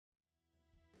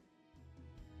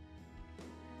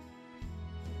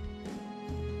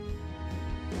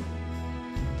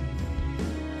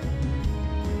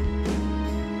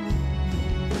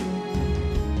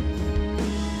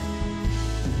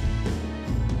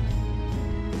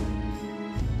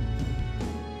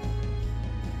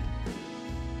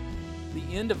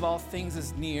end of all things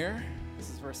is near. This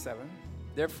is verse 7.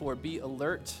 Therefore, be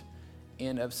alert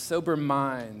and of sober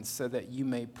mind so that you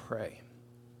may pray.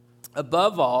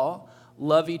 Above all,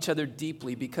 love each other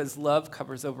deeply because love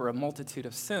covers over a multitude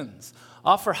of sins.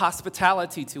 Offer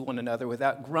hospitality to one another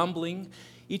without grumbling.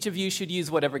 Each of you should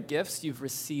use whatever gifts you've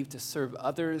received to serve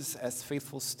others as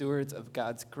faithful stewards of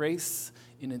God's grace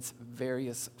in its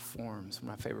various forms.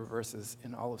 One of my favorite verses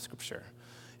in all of Scripture.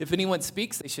 If anyone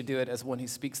speaks, they should do it as one who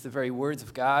speaks the very words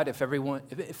of God. If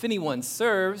anyone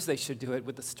serves, they should do it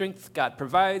with the strength God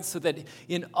provides, so that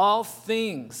in all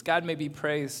things God may be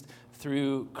praised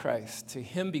through Christ. To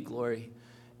him be glory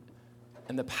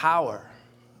and the power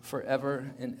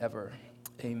forever and ever.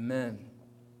 Amen.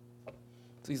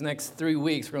 So these next 3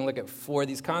 weeks, we're going to look at 4 of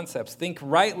these concepts. Think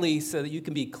rightly so that you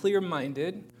can be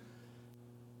clear-minded,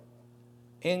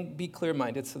 and be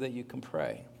clear-minded so that you can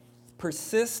pray.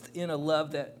 Persist in a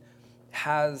love that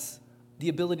has the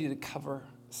ability to cover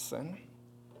sin.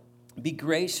 Be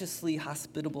graciously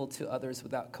hospitable to others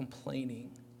without complaining.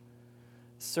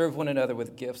 Serve one another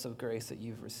with gifts of grace that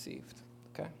you've received.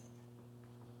 Okay?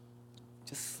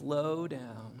 Just slow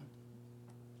down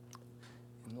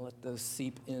and let those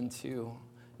seep into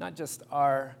not just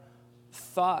our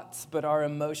thoughts, but our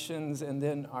emotions and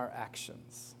then our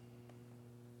actions.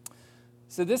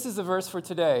 So this is the verse for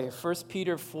today, 1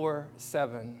 Peter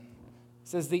 4:7. It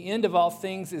says, the end of all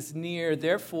things is near,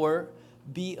 therefore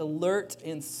be alert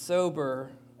and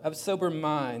of sober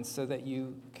mind so that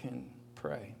you can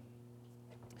pray.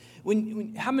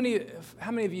 How many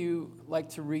of you like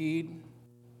to read?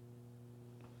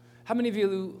 How many of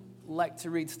you like to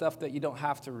read stuff that you don't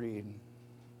have to read?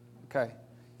 Okay,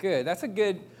 good. That's a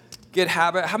good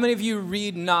habit. How many of you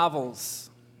read novels?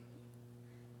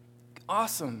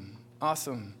 Awesome.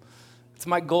 It's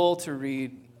my goal to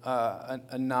read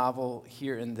a novel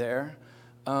here and there.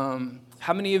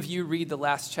 How many of you read the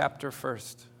last chapter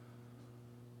first?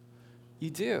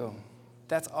 You do.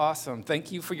 That's awesome.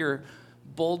 Thank you for your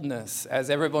boldness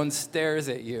as everyone stares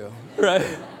at you,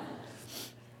 right?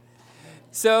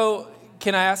 So,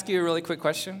 can I ask you a really quick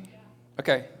question?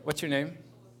 Okay, what's your name?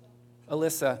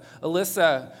 Alyssa.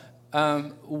 Alyssa,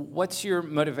 what's your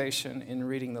motivation in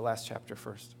reading the last chapter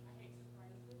first?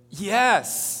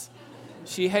 Yes,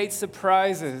 she hates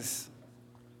surprises.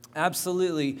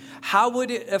 Absolutely. How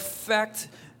would it affect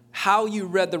how you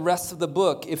read the rest of the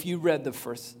book if you read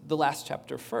the last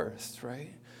chapter first,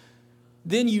 right?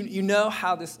 Then you know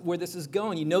where this is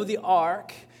going. You know the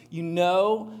arc. You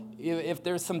know if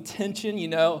there's some tension. You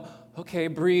know, okay,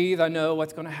 breathe. I know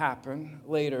what's going to happen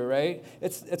later, right?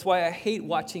 It's why I hate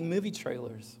watching movie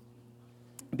trailers.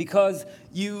 Because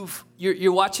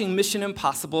you're watching Mission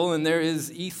Impossible, and there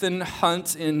is Ethan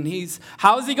Hunt, and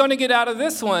how is he going to get out of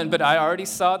this one? But I already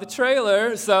saw the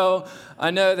trailer, so I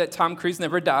know that Tom Cruise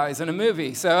never dies in a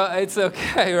movie, so it's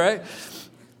okay, right?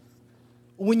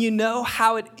 When you know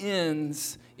how it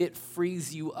ends, it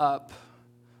frees you up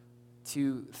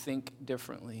to think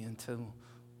differently, and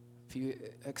if you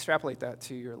extrapolate that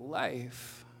to your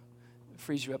life, it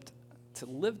frees you up to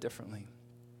live differently.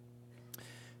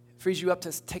 Frees you up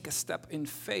to take a step in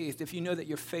faith if you know that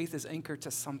your faith is anchored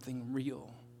to something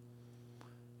real.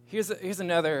 Here's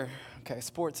another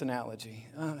sports analogy.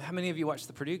 How many of you watched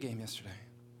the Purdue game yesterday?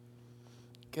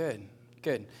 Good.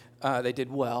 They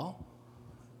did well.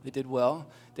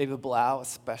 David Blau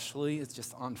especially is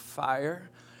just on fire.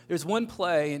 There's one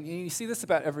play, and you see this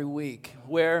about every week,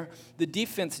 where the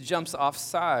defense jumps off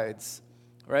sides,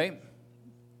 right?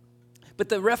 But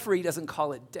the referee doesn't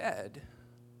call it dead.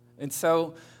 And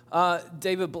so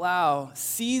David Blau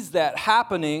sees that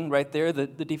happening right there. The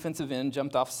defensive end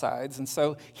jumped off sides, and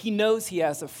so he knows he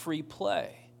has a free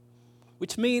play,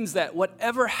 which means that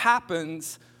whatever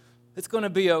happens, it's going to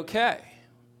be okay.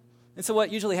 And so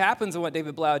what usually happens, and what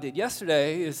David Blau did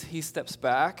yesterday, is he steps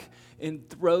back and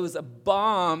throws a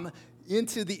bomb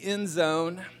into the end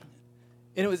zone,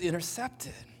 and it was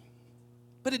intercepted.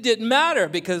 But it didn't matter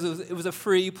because it was a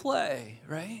free play,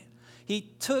 right? He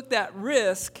took that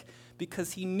risk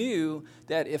because he knew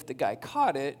that if the guy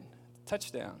caught it,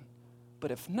 touchdown.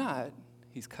 But if not,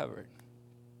 he's covered.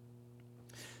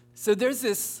 So there's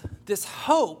this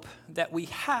hope that we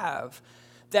have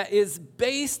that is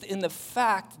based in the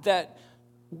fact that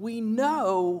we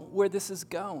know where this is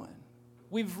going.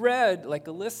 We've read, like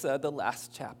Alyssa, the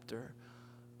last chapter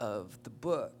of the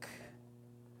book.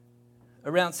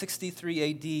 Around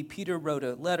 63 AD, Peter wrote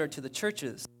a letter to the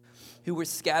churches who were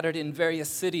scattered in various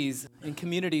cities and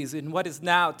communities in what is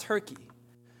now Turkey.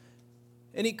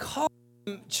 And he called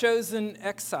them chosen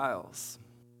exiles.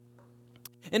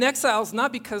 And exiles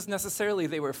not because necessarily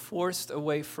they were forced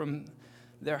away from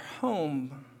their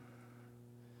home,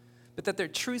 but that their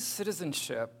true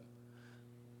citizenship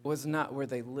was not where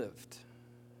they lived.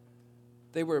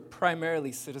 They were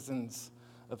primarily citizens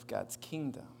of God's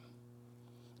kingdom.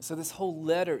 So this whole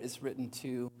letter is written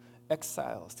to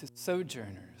exiles, to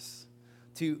sojourners,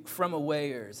 to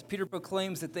from-awayers. Peter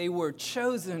proclaims that they were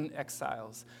chosen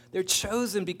exiles. They're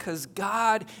chosen because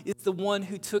God is the one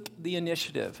who took the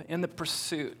initiative and the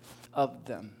pursuit of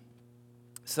them.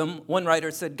 One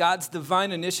writer said, God's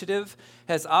divine initiative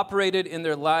has operated in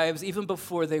their lives even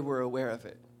before they were aware of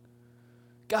it.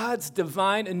 God's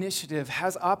divine initiative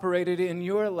has operated in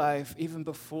your life even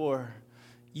before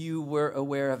you were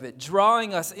aware of it,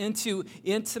 drawing us into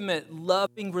intimate,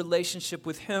 loving relationship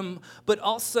with Him, but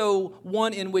also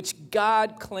one in which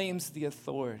God claims the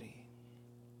authority.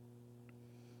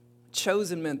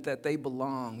 Chosen meant that they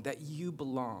belong, that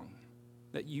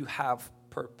you have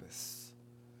purpose.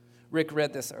 Rick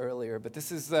read this earlier, but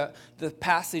this is the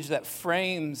passage that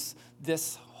frames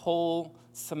this whole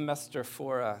semester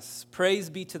for us. Praise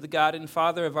be to the God and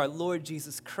Father of our Lord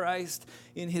Jesus Christ.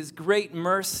 In His great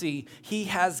mercy, He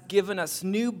has given us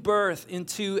new birth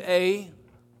into a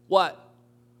what?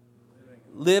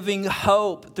 Living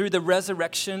hope through the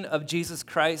resurrection of Jesus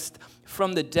Christ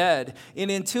from the dead,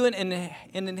 and into an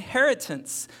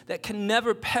inheritance that can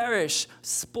never perish,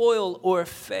 spoil, or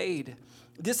fade.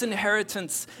 This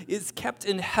inheritance is kept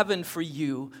in heaven for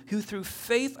you, who through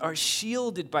faith are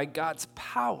shielded by God's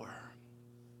power,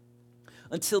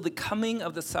 until the coming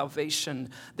of the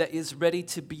salvation that is ready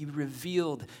to be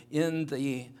revealed in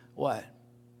the what?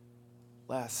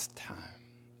 Last time.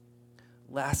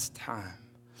 Last time.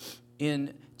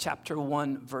 In chapter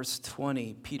 1, verse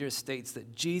 20, Peter states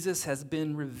that Jesus has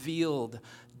been revealed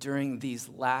during these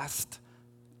last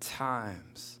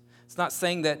times. It's not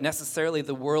saying that necessarily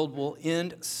the world will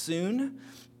end soon,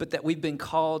 but that we've been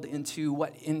called into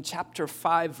what in chapter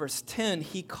 5, verse 10,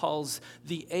 he calls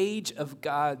the age of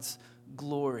God's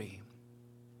glory.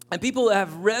 And people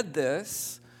have read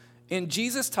this, and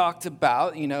Jesus talked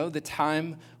about, the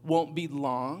time won't be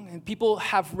long. And people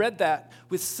have read that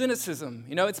with cynicism.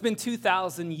 It's been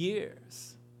 2,000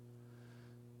 years.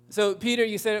 So, Peter,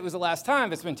 you said it was the last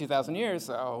time. It's been 2,000 years.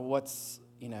 So what's,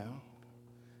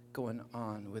 going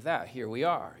on with that? Here we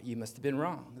are. You must have been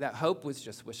wrong. That hope was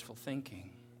just wishful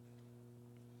thinking.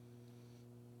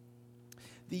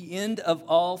 The end of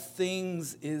all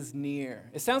things is near.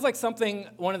 It sounds like something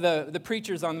one of the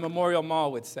preachers on the Memorial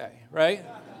Mall would say, right?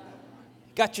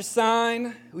 Got your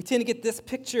sign? We tend to get this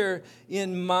picture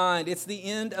in mind. It's the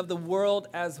end of the world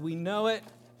as we know it.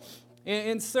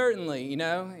 And certainly,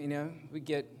 we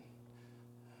get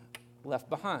left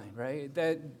behind, right?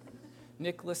 That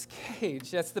Nicolas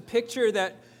Cage, that's the picture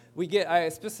that we get. I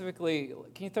specifically,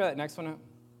 can you throw that next one up?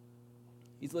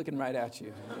 He's looking right at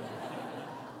you.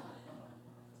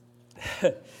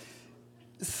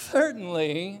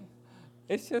 Certainly,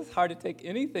 it's just hard to take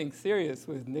anything serious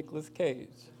with Nicolas Cage.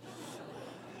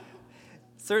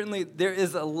 Certainly, there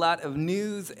is a lot of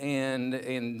news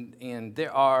and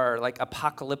there are like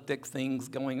apocalyptic things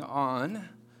going on,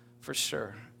 for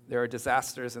sure. There are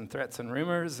disasters and threats and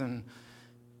rumors, and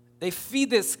they feed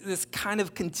this kind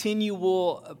of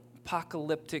continual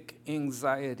apocalyptic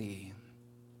anxiety.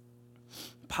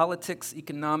 Politics,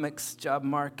 economics, job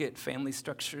market, family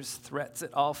structures, threats,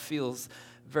 it all feels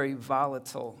very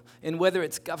volatile. And whether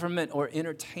it's government or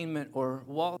entertainment or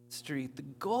Wall Street, the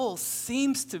goal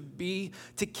seems to be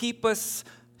to keep us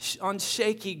on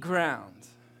shaky ground,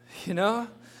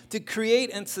 to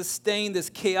create and sustain this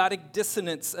chaotic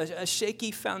dissonance, a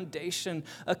shaky foundation,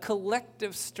 a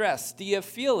collective stress. Do you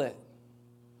feel it?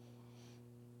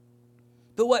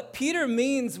 But what Peter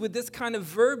means with this kind of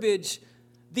verbiage,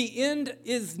 the end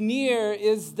is near,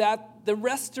 is that the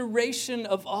restoration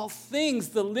of all things,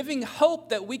 the living hope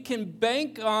that we can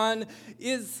bank on,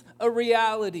 is a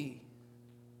reality.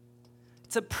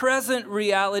 It's a present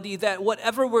reality that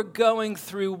whatever we're going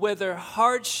through, whether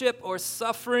hardship or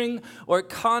suffering or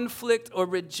conflict or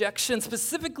rejection,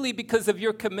 specifically because of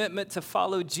your commitment to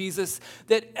follow Jesus,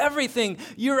 that everything,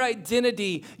 your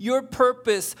identity, your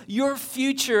purpose, your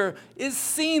future is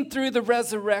seen through the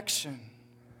resurrection,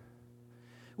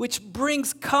 which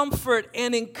brings comfort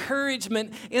and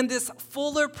encouragement and this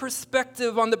fuller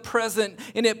perspective on the present.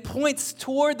 And it points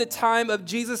toward the time of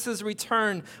Jesus'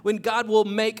 return, when God will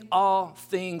make all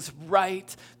things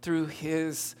right through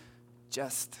His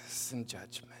justice and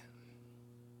judgment.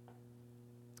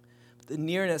 The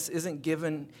nearness isn't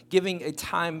giving a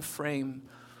time frame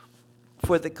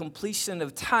for the completion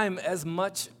of time as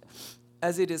much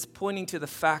as it is pointing to the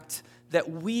fact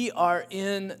that we are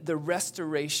in the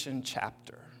restoration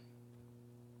chapter,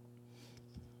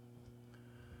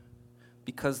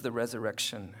 because the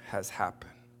resurrection has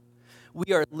happened.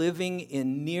 We are living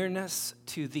in nearness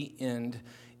to the end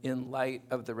in light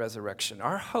of the resurrection.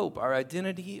 Our hope, our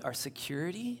identity, our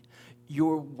security,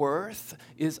 your worth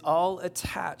is all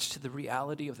attached to the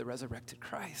reality of the resurrected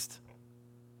Christ.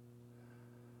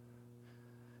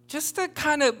 Just to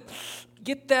kind of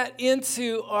get that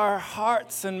into our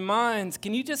hearts and minds,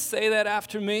 can you just say that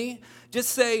after me?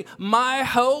 Just say, my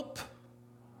hope,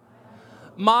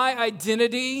 my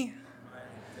identity,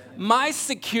 my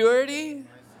security,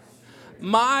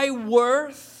 my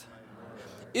worth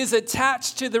is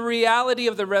attached to the reality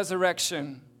of the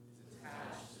resurrection.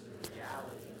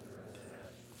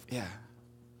 Yeah.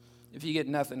 If you get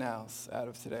nothing else out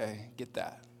of today, get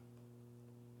that.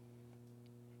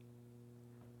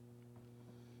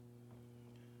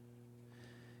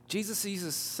 Jesus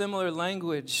uses similar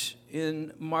language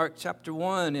in Mark chapter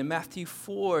 1. In Matthew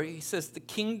 4, he says, the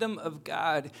kingdom of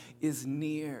God is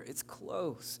near. It's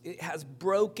close. It has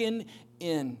broken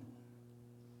in.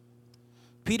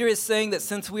 Peter is saying that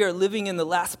since we are living in the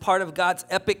last part of God's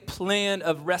epic plan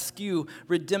of rescue,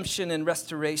 redemption, and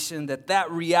restoration,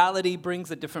 that reality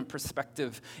brings a different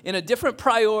perspective and a different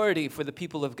priority for the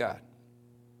people of God.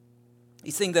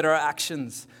 He's saying that our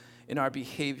actions and our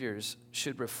behaviors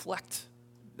should reflect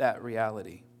that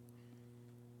reality.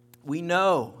 We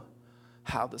know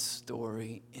how the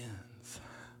story ends.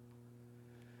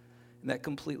 And that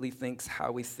completely thinks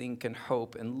how we think and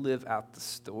hope and live out the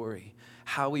story,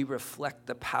 how we reflect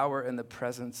the power and the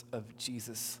presence of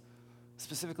Jesus,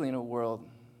 specifically in a world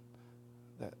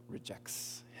that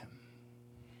rejects him.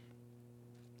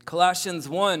 Colossians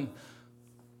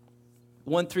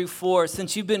 1:1-4,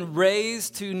 since you've been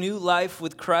raised to new life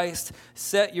with Christ,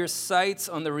 set your sights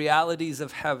on the realities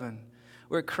of heaven,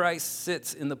 where Christ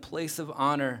sits in the place of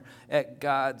honor at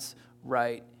God's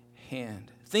right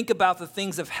hand. Think about the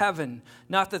things of heaven,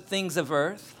 not the things of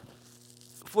earth.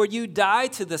 For you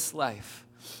died to this life,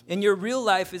 and your real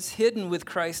life is hidden with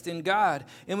Christ in God.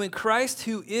 And when Christ,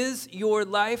 who is your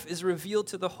life, is revealed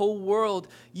to the whole world,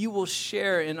 you will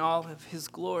share in all of his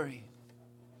glory.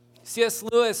 C.S.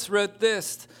 Lewis wrote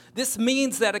this. This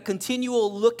means that a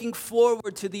continual looking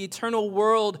forward to the eternal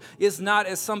world is not,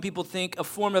 as some people think, a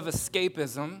form of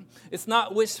escapism. It's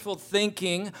not wishful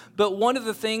thinking, but one of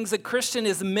the things a Christian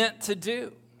is meant to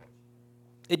do.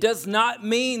 It does not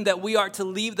mean that we are to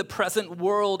leave the present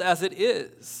world as it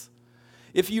is.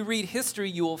 If you read history,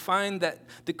 you will find that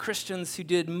the Christians who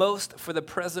did most for the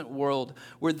present world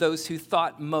were those who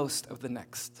thought most of the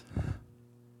next.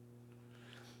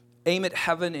 Aim at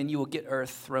heaven and you will get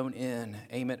earth thrown in.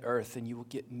 Aim at earth and you will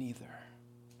get neither.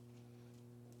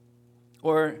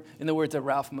 Or, in the words of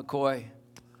Ralph McCoy,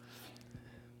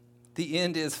 the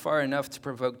end is far enough to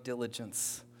provoke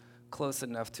diligence, close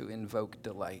enough to invoke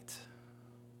delight.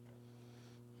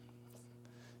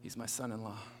 He's my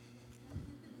son-in-law.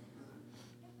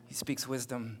 He speaks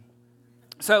wisdom.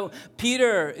 So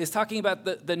Peter is talking about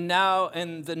the now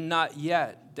and the not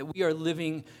yet, that we are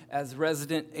living as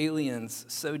resident aliens,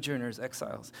 sojourners,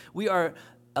 exiles. We have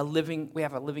a living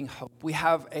hope. We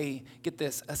have a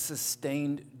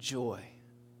sustained joy.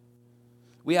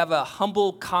 We have a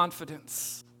humble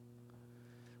confidence.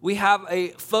 We have a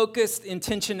focused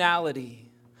intentionality.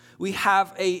 We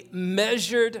have a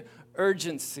measured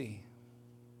urgency.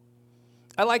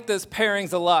 I like those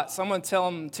pairings a lot, so I'm going to tell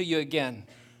them to you again.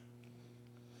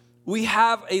 We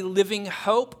have a living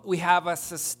hope. We have a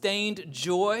sustained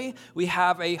joy. We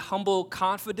have a humble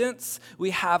confidence. We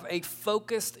have a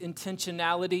focused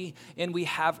intentionality. And we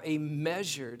have a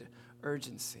measured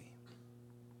urgency.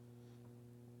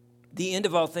 The end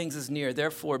of all things is near.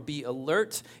 Therefore, be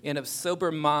alert and of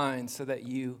sober mind so that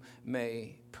you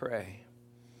may pray.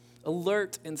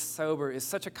 Alert and sober is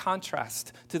such a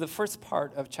contrast to the first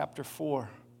part of chapter 4.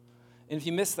 And if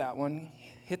you missed that one,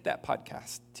 hit that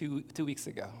podcast two weeks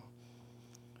ago.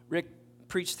 Rick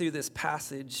preached through this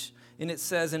passage, and it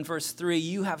says in verse 3,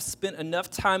 you have spent enough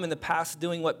time in the past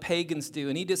doing what pagans do.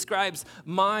 And he describes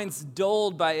minds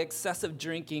dulled by excessive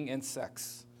drinking and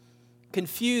sex,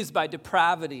 confused by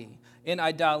depravity and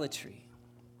idolatry.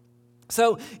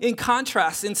 So in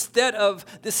contrast, instead of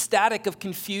the static of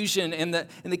confusion and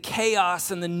the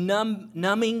chaos and the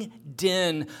numbing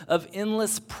din of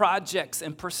endless projects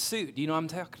and pursuit, do you know what I'm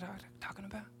talking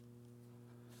about?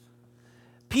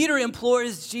 Peter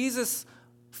implores Jesus'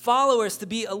 followers to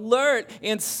be alert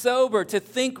and sober, to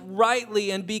think rightly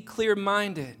and be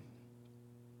clear-minded.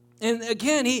 And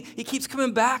again, he keeps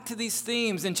coming back to these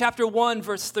themes. In chapter 1,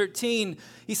 verse 13,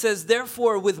 he says,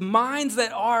 therefore, with minds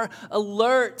that are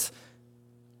alert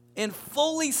and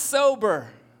fully sober,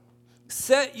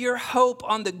 set your hope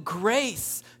on the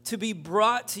grace to be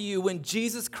brought to you when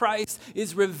Jesus Christ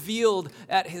is revealed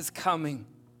at his coming.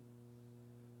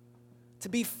 to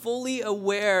be fully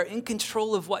aware, in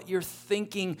control of what you're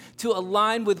thinking, to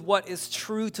align with what is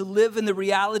true, to live in the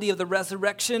reality of the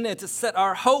resurrection, and to set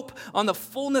our hope on the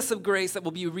fullness of grace that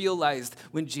will be realized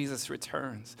when Jesus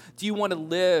returns. Do you want to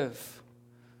live?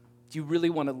 Do you really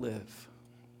want to live?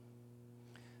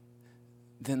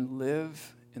 Then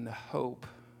live in the hope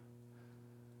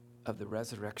of the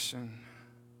resurrection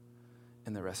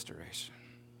and the restoration.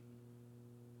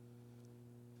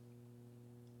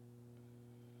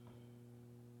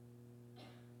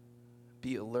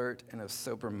 Be alert and of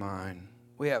sober mind.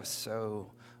 We have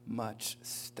so much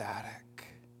static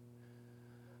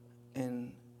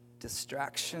and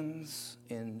distractions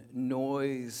and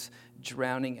noise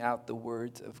drowning out the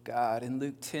words of God. In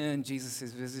Luke 10, Jesus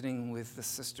is visiting with the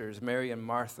sisters, Mary and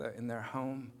Martha, in their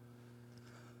home.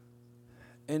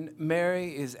 And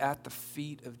Mary is at the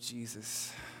feet of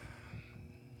Jesus.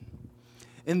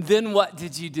 And then what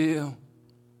did you do?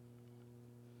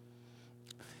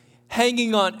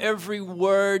 Hanging on every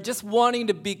word, just wanting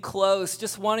to be close,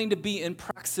 just wanting to be in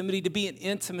proximity, to be in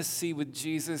intimacy with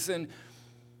Jesus. And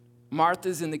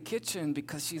Martha's in the kitchen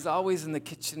because she's always in the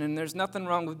kitchen, and there's nothing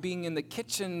wrong with being in the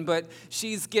kitchen, but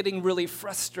she's getting really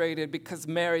frustrated because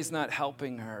Mary's not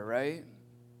helping her, right?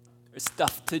 There's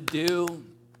stuff to do.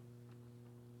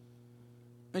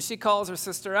 And she calls her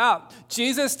sister out.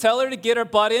 Jesus, tell her to get her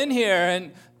butt in here.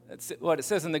 And that's what it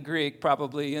says in the Greek,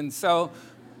 probably. And so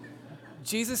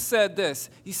Jesus said this.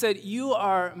 He said, you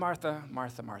are, Martha.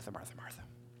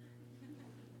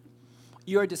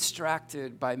 You are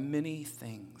distracted by many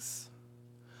things,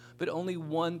 but only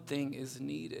one thing is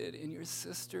needed, and your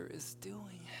sister is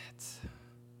doing it.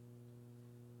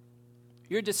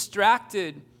 You're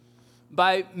distracted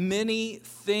by many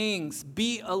things.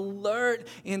 Be alert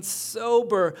and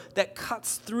sober that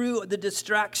cuts through the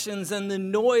distractions and the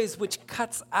noise which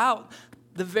cuts out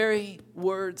the very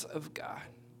words of God.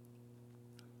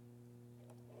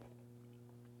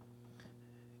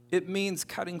 It means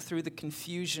cutting through the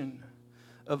confusion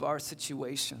of our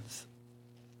situations.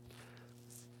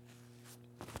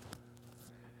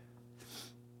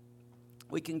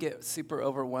 We can get super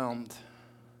overwhelmed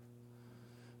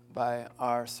by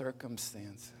our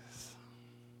circumstances,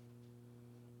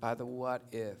 by the what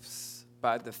ifs,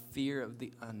 by the fear of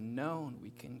the unknown.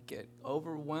 We can get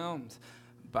overwhelmed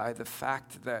by the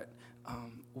fact that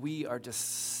we are just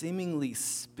seemingly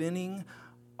spinning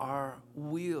our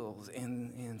wheels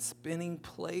and spinning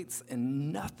plates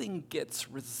and nothing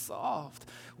gets resolved.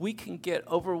 We can get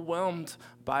overwhelmed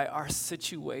by our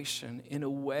situation in a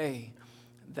way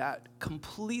that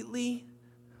completely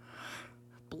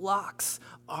blocks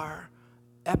our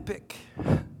epic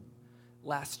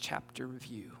last chapter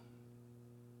review.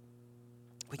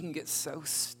 We can get so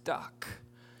stuck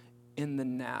in the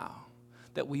now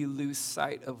that we lose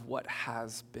sight of what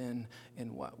has been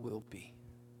and what will be.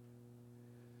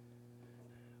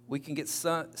 We can get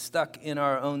stuck in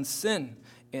our own sin,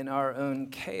 in our own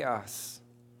chaos.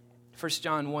 1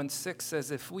 John 1:6 says,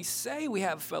 if we say we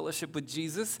have fellowship with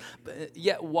Jesus, but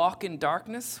yet walk in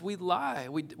darkness, we lie.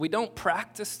 We don't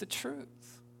practice the truth.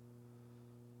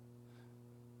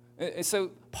 And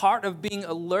so part of being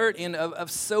alert and of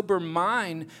sober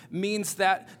mind means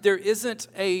that there isn't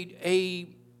I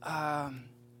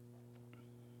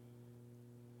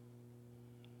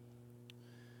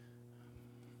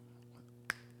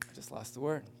just lost the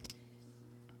word.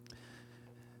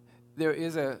 There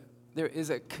is a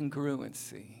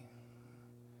congruency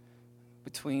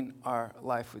between our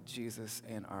life with Jesus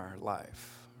and our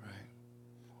life, right?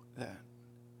 That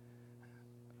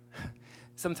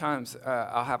sometimes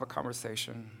I'll have a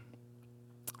conversation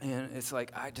and it's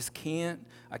like I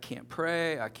can't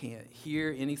pray, I can't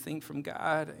hear anything from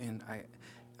God, and I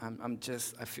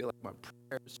feel like my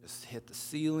prayers just hit the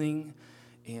ceiling.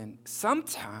 And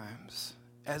sometimes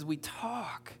as we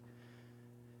talk,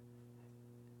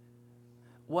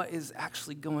 what is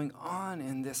actually going on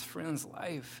in this friend's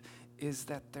life is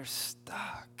that they're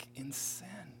stuck in sin.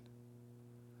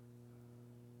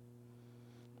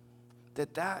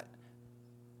 That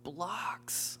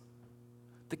blocks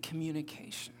the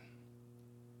communication.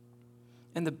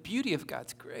 And the beauty of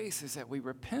God's grace is that we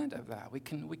repent of that. We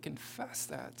confess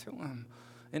that to Him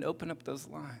and open up those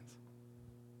lines.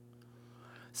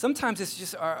 Sometimes it's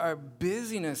just our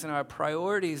busyness and our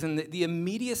priorities and the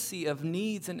immediacy of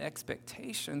needs and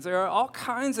expectations. There are all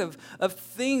kinds of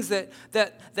things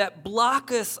that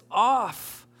block us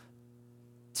off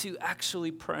to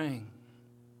actually praying.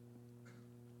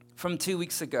 From 2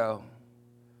 weeks ago,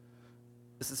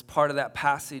 this is part of that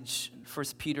passage, 1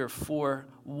 Peter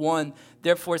 4:1.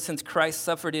 Therefore, since Christ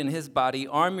suffered in His body,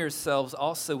 arm yourselves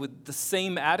also with the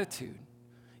same attitude.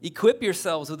 Equip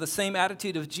yourselves with the same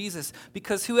attitude of Jesus,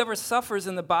 because whoever suffers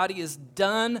in the body is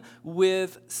done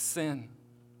with sin.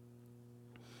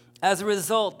 As a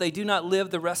result, they do not live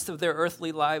the rest of their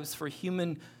earthly lives for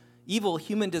evil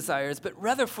human desires, but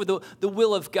rather for the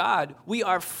will of God. We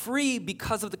are free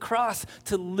because of the cross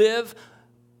to live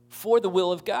for the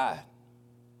will of God,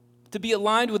 to be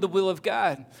aligned with the will of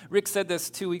God. Rick said this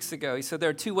 2 weeks ago. He said there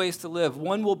are two ways to live.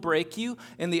 One will break you,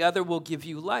 and the other will give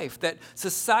you life. That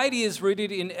society is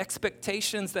rooted in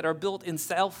expectations that are built in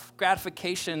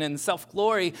self-gratification and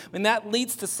self-glory, and that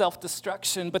leads to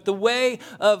self-destruction. But the way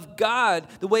of God,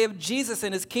 the way of Jesus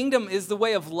and his kingdom is the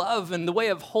way of love and the way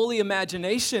of holy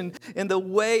imagination and the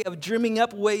way of dreaming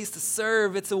up ways to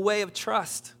serve. It's a way of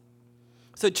trust.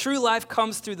 So true life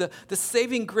comes through the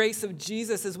saving grace of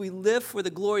Jesus as we live for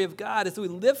the glory of God, as we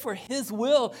live for his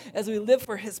will, as we live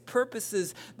for his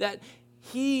purposes that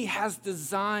he has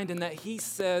designed and that he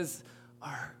says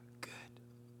are good.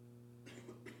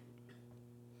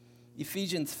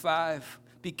 Ephesians 5,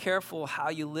 be careful how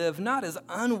you live, not as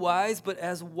unwise, but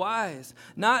as wise,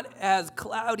 not as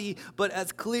cloudy, but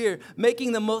as clear,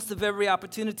 making the most of every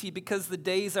opportunity because the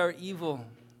days are evil.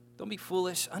 Don't be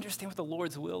foolish. Understand what the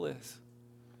Lord's will is.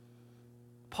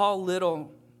 Paul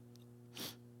Little,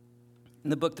 in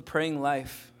the book The Praying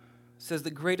Life, says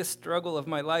the greatest struggle of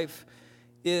my life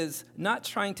is not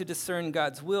trying to discern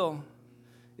God's will,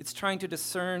 it's trying to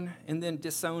discern and then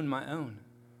disown my own.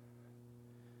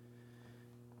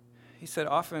 He said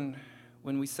often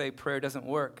when we say prayer doesn't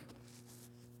work,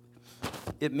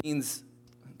 it means,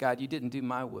 God, you didn't do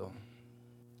my will,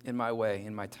 in my way,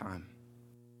 in my time.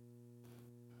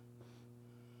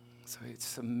 So it's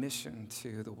submission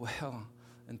to the will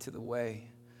and to the way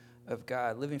of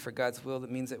God. Living for God's will,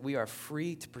 that means that we are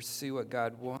free to pursue what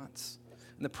God wants.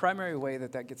 And the primary way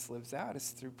that gets lived out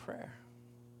is through prayer.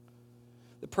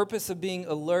 The purpose of being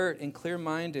alert and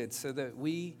clear-minded so that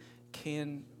we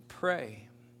can pray.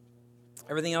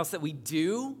 Everything else that we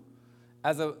do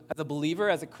as a believer,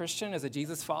 as a Christian, as a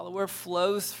Jesus follower,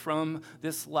 flows from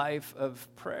this life of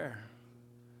prayer,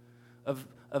 of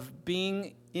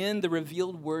being in the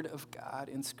revealed word of God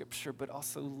in Scripture, but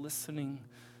also listening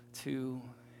to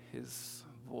his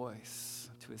voice,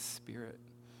 to his spirit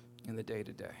in the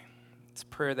day-to-day. It's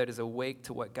prayer that is awake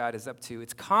to what God is up to.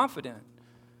 It's confident.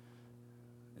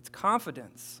 It's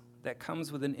confidence that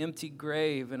comes with an empty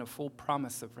grave and a full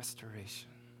promise of restoration.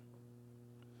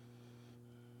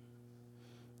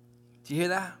 Do you hear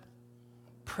that?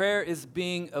 Prayer is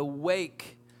being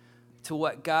awake to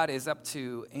what God is up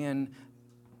to and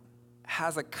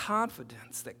has a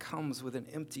confidence that comes with an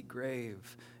empty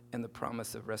grave and the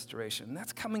promise of restoration. And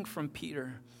that's coming from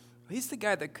Peter. He's the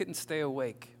guy that couldn't stay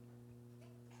awake.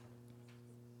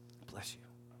 Bless you.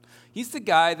 He's the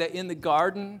guy that in the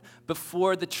garden,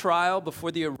 before the trial,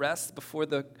 before the arrest, before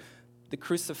the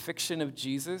crucifixion of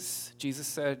Jesus, Jesus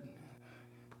said,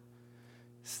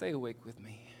 stay awake with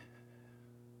me.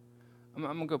 I'm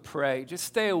going to go pray. Just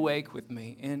stay awake with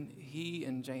me. And he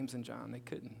and James and John, they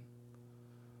couldn't.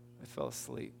 They fell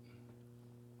asleep.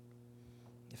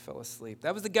 They fell asleep.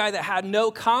 That was the guy that had no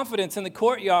confidence in the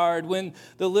courtyard when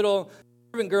the little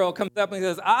servant girl comes up and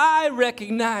says, I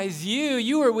recognize you.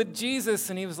 You were with Jesus.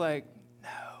 And he was like, no.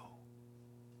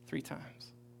 3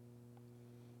 times.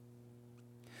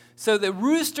 So the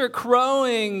rooster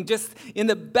crowing just in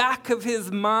the back of his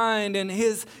mind and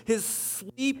his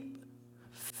sleep-filled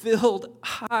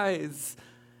eyes,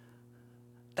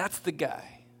 that's the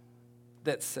guy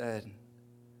that said,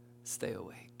 stay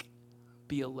awake,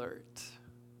 be alert,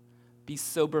 be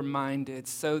sober-minded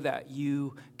so that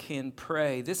you can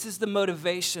pray. This is the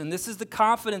motivation. This is the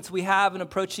confidence we have in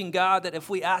approaching God, that if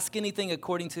we ask anything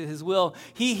according to his will,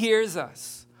 he hears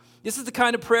us. This is the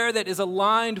kind of prayer that is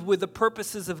aligned with the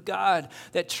purposes of God,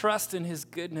 that trusts in his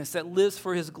goodness, that lives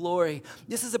for his glory.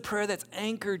 This is a prayer that's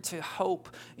anchored to hope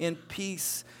and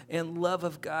peace and love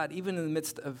of God, even in the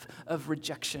midst of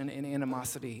rejection and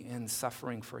animosity and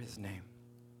suffering for his name.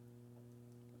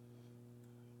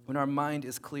 When our mind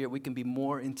is clear, we can be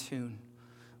more in tune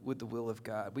with the will of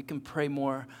God. We can pray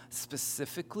more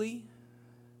specifically.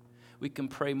 We can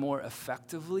pray more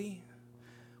effectively.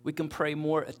 We can pray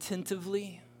more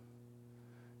attentively.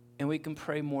 And we can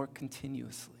pray more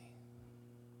continuously.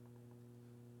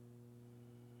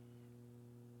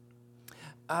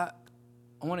 I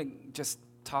want to just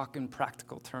talk in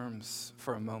practical terms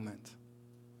for a moment.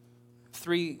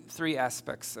 Three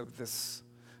aspects of this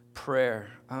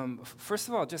prayer. First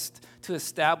of all, just to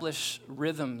establish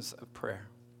rhythms of prayer.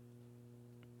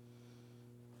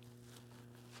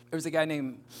 There was a guy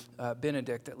named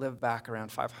Benedict that lived back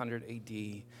around 500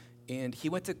 AD, And he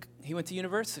went to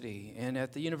university, and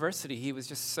at the university he was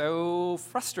just so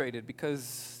frustrated because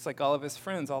it's like all of his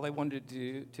friends, all they wanted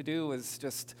to do was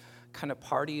just kind of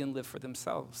party and live for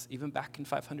themselves, even back in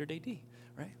 500 AD,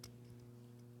 right?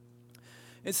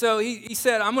 And so he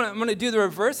said, I'm gonna do the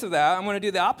reverse of that. I'm gonna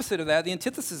do the opposite of that, the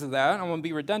antithesis of that. I'm gonna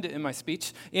be redundant in my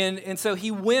speech. And so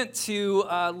he went to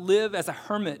live as a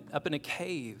hermit up in a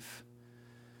cave.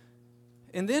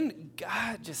 And then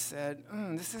God just said,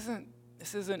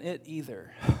 this isn't it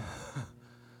either.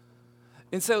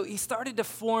 And so he started to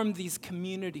form these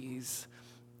communities,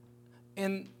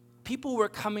 and people were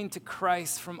coming to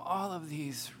Christ from all of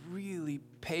these really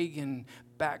pagan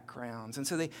backgrounds. And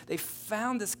so they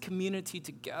found this community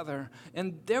together,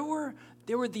 and there were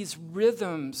these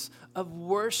rhythms of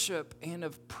worship and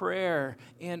of prayer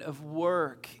and of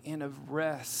work and of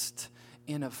rest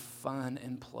and of fun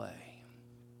and play.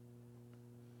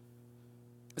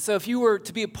 So if you were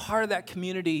to be a part of that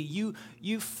community,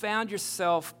 you found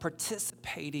yourself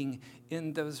participating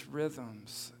in those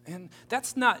rhythms. And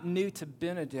that's not new to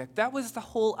Benedict. That was the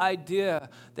whole idea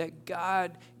that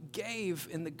God gave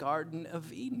in the Garden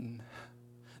of Eden.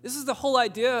 This is the whole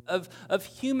idea of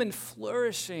human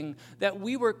flourishing, that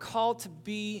we were called to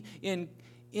be in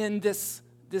this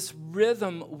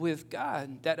rhythm with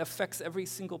God that affects every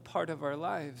single part of our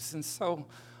lives. And so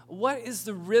what is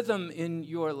the rhythm in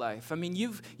your life? I mean,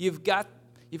 you've got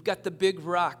the big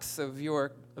rocks of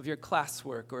your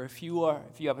classwork, or if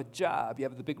you have a job, you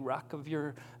have the big rock of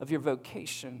your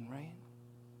vocation, right?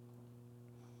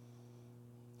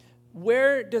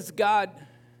 Where does God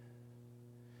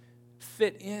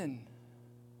fit in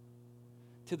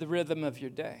to the rhythm of your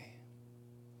day?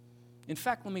 In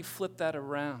fact, let me flip that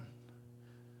around.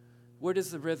 Where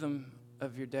does the rhythm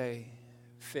of your day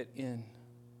fit in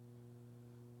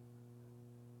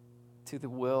to the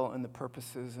will and the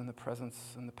purposes and the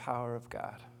presence and the power of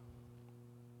God?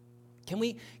 Can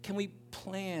we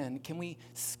plan? Can we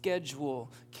schedule?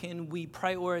 Can we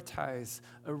prioritize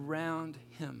around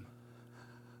Him?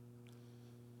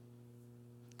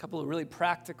 A couple of really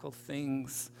practical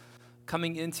things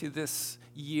coming into this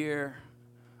year.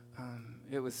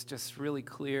 It was just really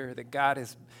clear that God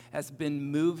has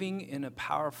been moving in a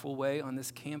powerful way on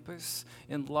this campus,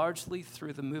 and largely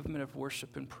through the movement of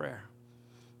worship and prayer.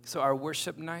 So our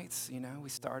worship nights, we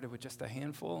started with just a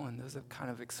handful, and those have kind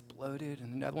of exploded,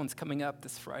 and another one's coming up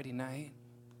this Friday night.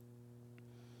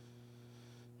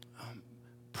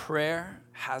 Prayer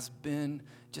has been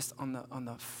just on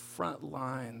the front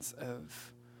lines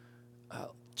of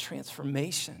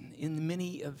transformation in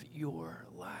many of your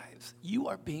lives. You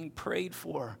are being prayed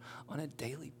for on a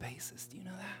daily basis. Do you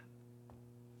know that?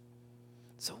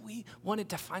 So we wanted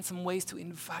to find some ways to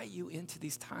invite you into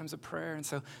these times of prayer. And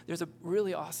so there's a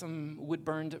really awesome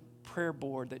wood-burned prayer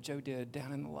board that Joe did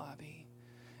down in the lobby.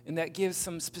 And that gives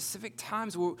some specific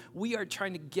times where we are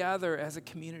trying to gather as a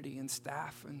community and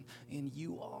staff and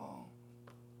you all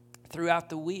throughout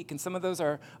the week. And some of those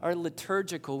are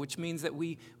liturgical, which means that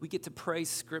we get to pray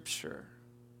Scripture.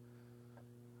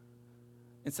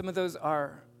 And some of those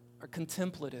are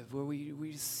contemplative, where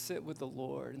we sit with the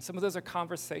Lord. And some of those are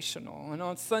conversational. And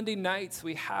on Sunday nights,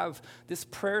 we have this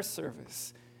prayer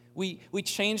service. We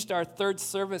changed our third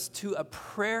service to a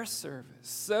prayer service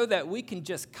so that we can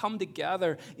just come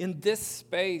together in this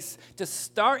space to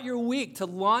start your week, to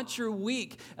launch your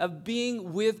week of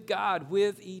being with God,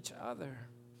 with each other,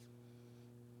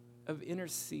 of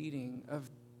interceding, of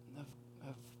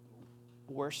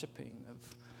worshiping, of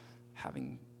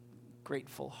having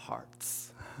grateful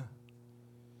hearts.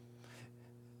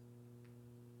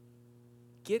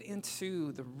 Get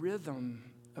into the rhythm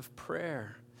of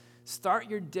prayer. Start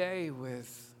your day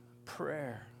with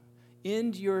prayer.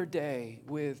 End your day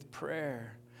with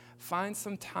prayer. Find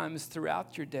some times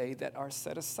throughout your day that are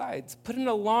set aside. Put an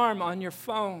alarm on your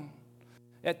phone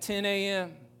at 10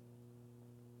 a.m.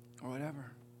 or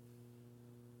whatever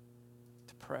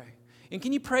to pray. And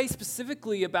can you pray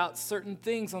specifically about certain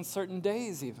things on certain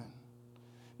days even?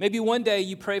 Maybe one day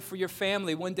you pray for your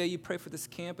family. One day you pray for this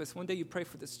campus. One day you pray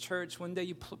for this church. One day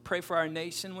you pray for our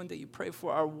nation. One day you pray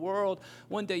for our world.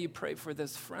 One day you pray for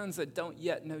those friends that don't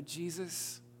yet know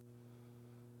Jesus.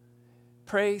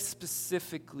 Pray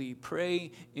specifically.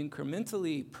 Pray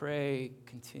incrementally. Pray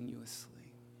continuously.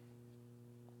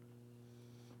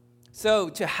 So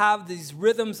to have these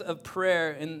rhythms of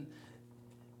prayer, and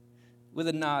with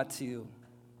a nod to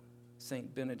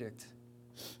Saint Benedict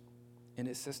and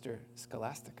his sister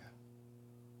Scholastica.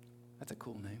 That's a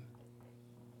cool name.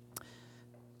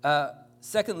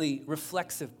 Secondly,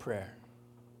 reflexive prayer.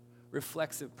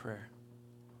 Reflexive prayer.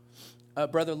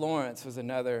 Brother Lawrence was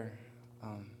another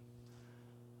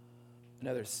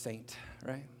saint,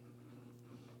 right?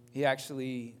 He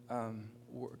actually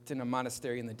worked in a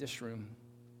monastery in the dish room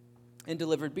and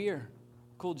delivered beer.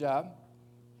 Cool job.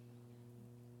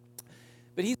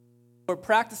 But he's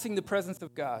practicing the presence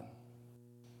of God.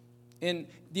 And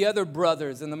the other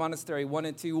brothers in the monastery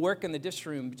wanted to work in the dish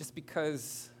room just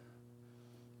because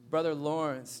Brother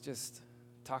Lawrence just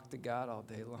talked to God all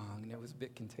day long, and it was a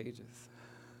bit contagious.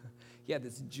 He had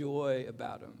this joy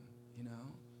about him,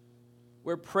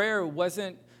 where prayer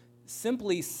wasn't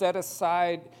simply set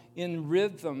aside in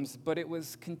rhythms, but it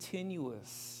was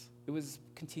continuous. It was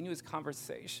continuous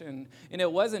conversation. And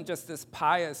it wasn't just this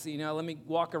pious, let me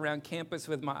walk around campus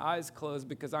with my eyes closed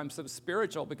because I'm so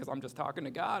spiritual, because I'm just talking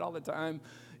to God all the time.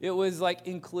 It was like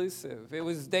inclusive. It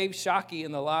was Dave Shockey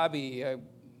in the lobby. I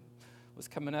was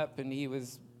coming up, and he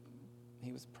was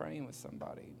praying with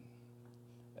somebody.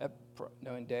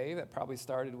 Knowing Dave, that probably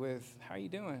started with, "How are you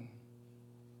doing?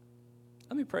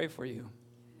 Let me pray for you."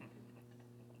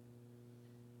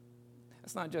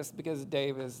 That's not just because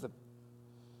Dave is the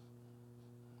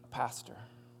pastor.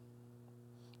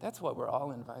 That's what we're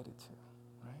all invited to,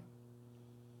 right?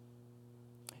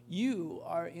 You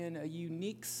are in a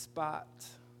unique spot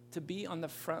to be on the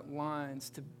front lines,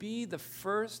 to be the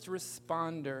first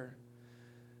responder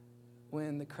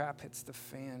when the crap hits the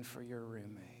fan for your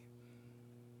roommate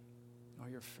or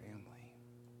your family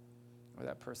or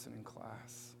that person in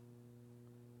class.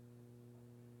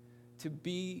 To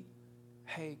be,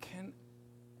 "Hey, can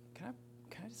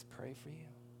I just pray for you?"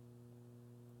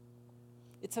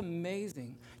 It's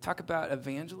amazing. Talk about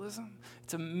evangelism.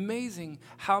 It's amazing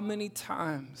how many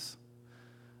times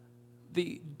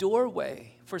the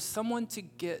doorway for someone to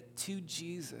get to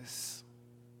Jesus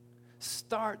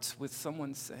starts with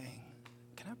someone saying,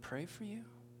 "Can I pray for you?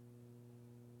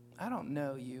 I don't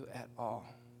know you at all.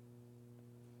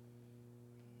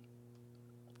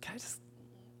 Can I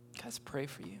just pray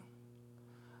for you?"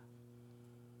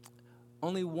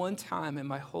 Only one time in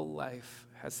my whole life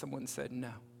has someone said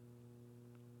no.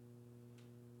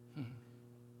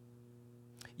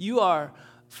 You are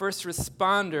first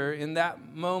responder in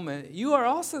that moment. You are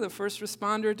also the first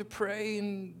responder to pray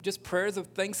in just prayers of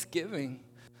thanksgiving.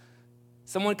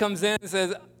 Someone comes in and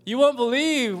says, "You won't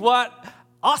believe what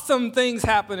awesome things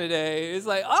happen today." It's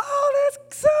like, "Oh,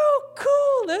 that's so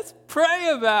cool. Let's pray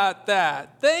about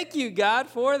that. Thank you, God,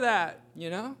 for that,"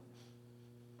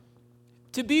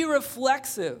 To be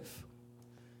reflexive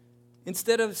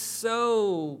instead of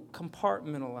so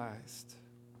compartmentalized.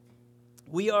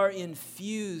 We are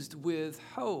infused with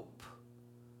hope,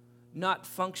 not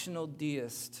functional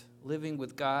deist, living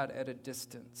with God at a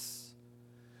distance.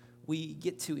 We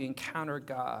get to encounter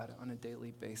God on a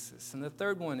daily basis. And the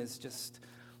third one is just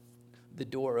the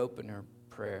door opener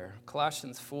prayer.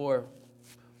 Colossians 4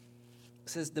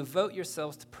 says, "Devote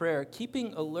yourselves to prayer,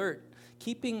 keeping alert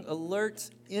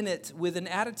in it with an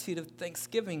attitude of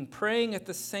thanksgiving, praying at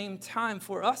the same time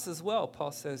for us as well,"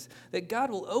 Paul says, "that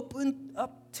God will open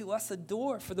up to us a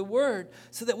door for the word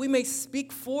so that we may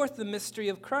speak forth the mystery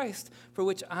of Christ, for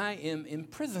which I am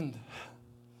imprisoned.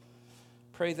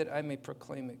 Pray that I may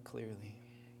proclaim it clearly."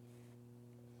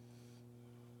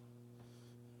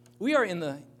 We are in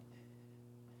the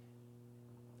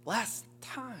last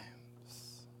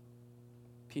times,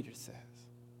 Peter says.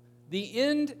 The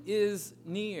end is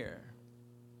near.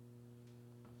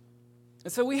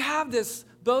 And so we have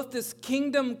both this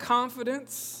kingdom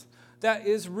confidence that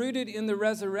is rooted in the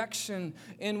resurrection,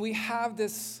 and we have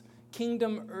this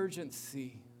kingdom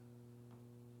urgency,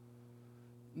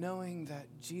 knowing that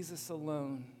Jesus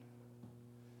alone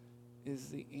is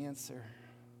the answer,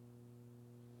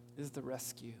 is the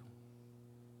rescue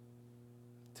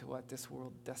to what this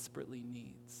world desperately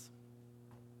needs.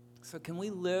 So can we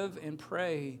live and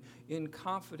pray in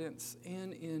confidence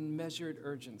and in measured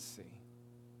urgency?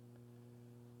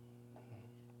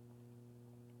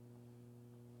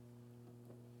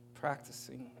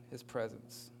 Practicing his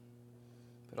presence,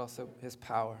 but also his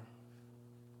power.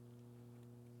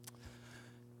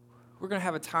 We're going to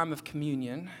have a time of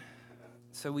communion.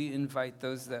 So we invite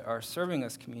those that are serving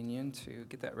us communion to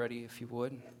get that ready, if you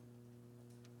would.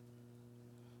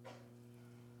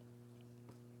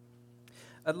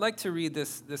 I'd like to read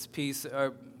this piece.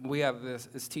 We have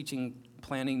this teaching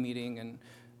planning meeting, and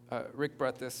Rick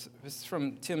brought this. This is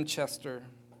from Tim Chester.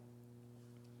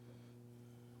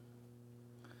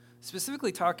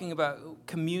 Specifically talking about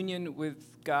communion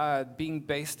with God, being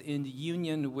based in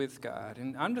union with God.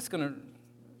 And I'm just going to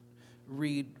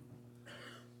read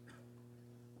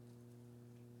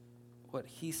what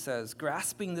he says.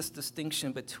 Grasping this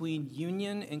distinction between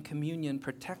union and communion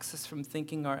protects us from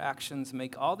thinking our actions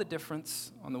make all the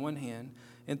difference on the one hand,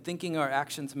 and thinking our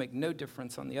actions make no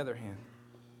difference on the other hand.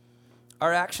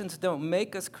 Our actions don't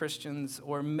make us Christians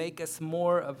or make us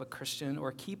more of a Christian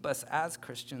or keep us as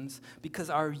Christians because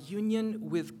our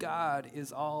union with God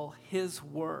is all His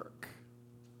work.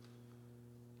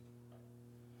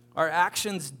 Our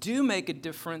actions do make a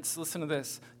difference, listen to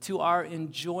this, to our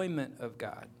enjoyment of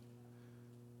God.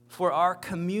 For our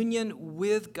communion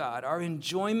with God, our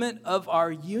enjoyment of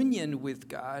our union with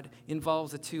God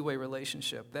involves a two-way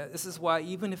relationship. This is why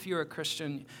even if you're a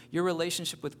Christian, your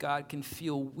relationship with God can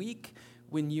feel weak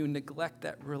when you neglect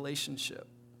that relationship.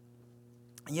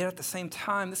 And yet at the same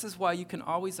time, this is why you can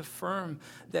always affirm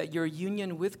that your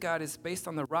union with God is based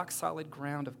on the rock-solid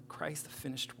ground of Christ's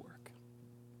finished work.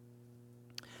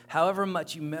 However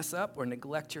much you mess up or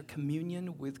neglect your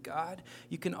communion with God,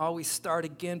 you can always start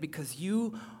again because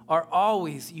you are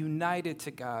always united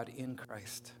to God in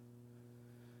Christ.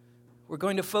 We're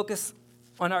going to focus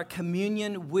on our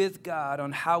communion with God,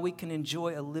 on how we can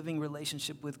enjoy a living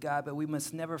relationship with God, but we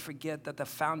must never forget that the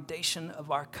foundation of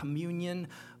our communion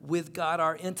with God,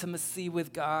 our intimacy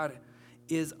with God,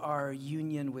 is our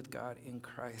union with God in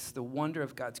Christ. The wonder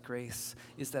of God's grace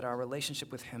is that our relationship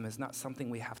with Him is not something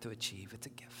we have to achieve. It's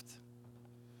a gift.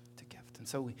 It's a gift. And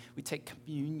so we take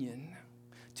communion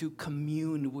to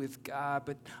commune with God,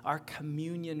 but our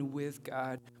communion with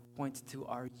God points to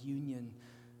our union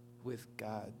with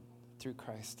God through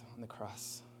Christ on the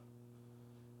cross.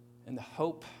 And the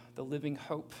hope, the living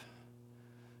hope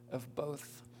of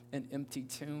both an empty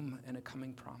tomb and a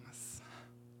coming promise.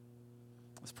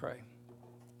 Let's pray.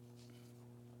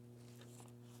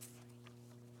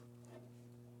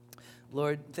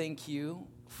 Lord, thank you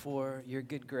for your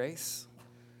good grace,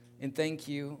 and thank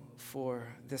you for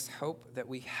this hope that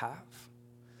we have,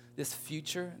 this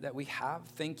future that we have.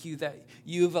 Thank you that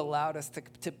you've allowed us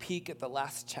to peek at the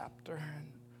last chapter,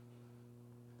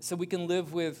 so we can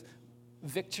live with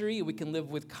victory, we can live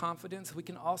with confidence, we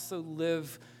can also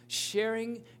live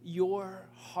sharing your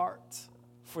heart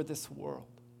for this world.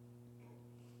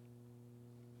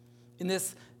 In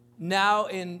this now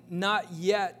and not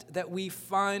yet that we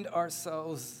find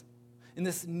ourselves in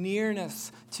this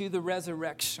nearness to the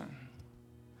resurrection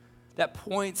that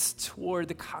points toward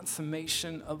the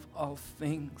consummation of all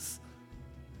things.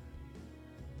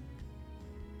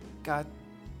 God,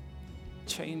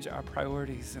 change our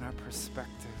priorities and our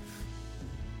perspective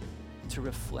to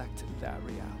reflect that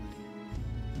reality.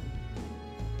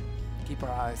 Keep our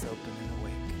eyes open and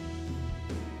awake.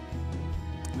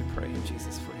 We pray in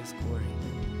Jesus for His glory.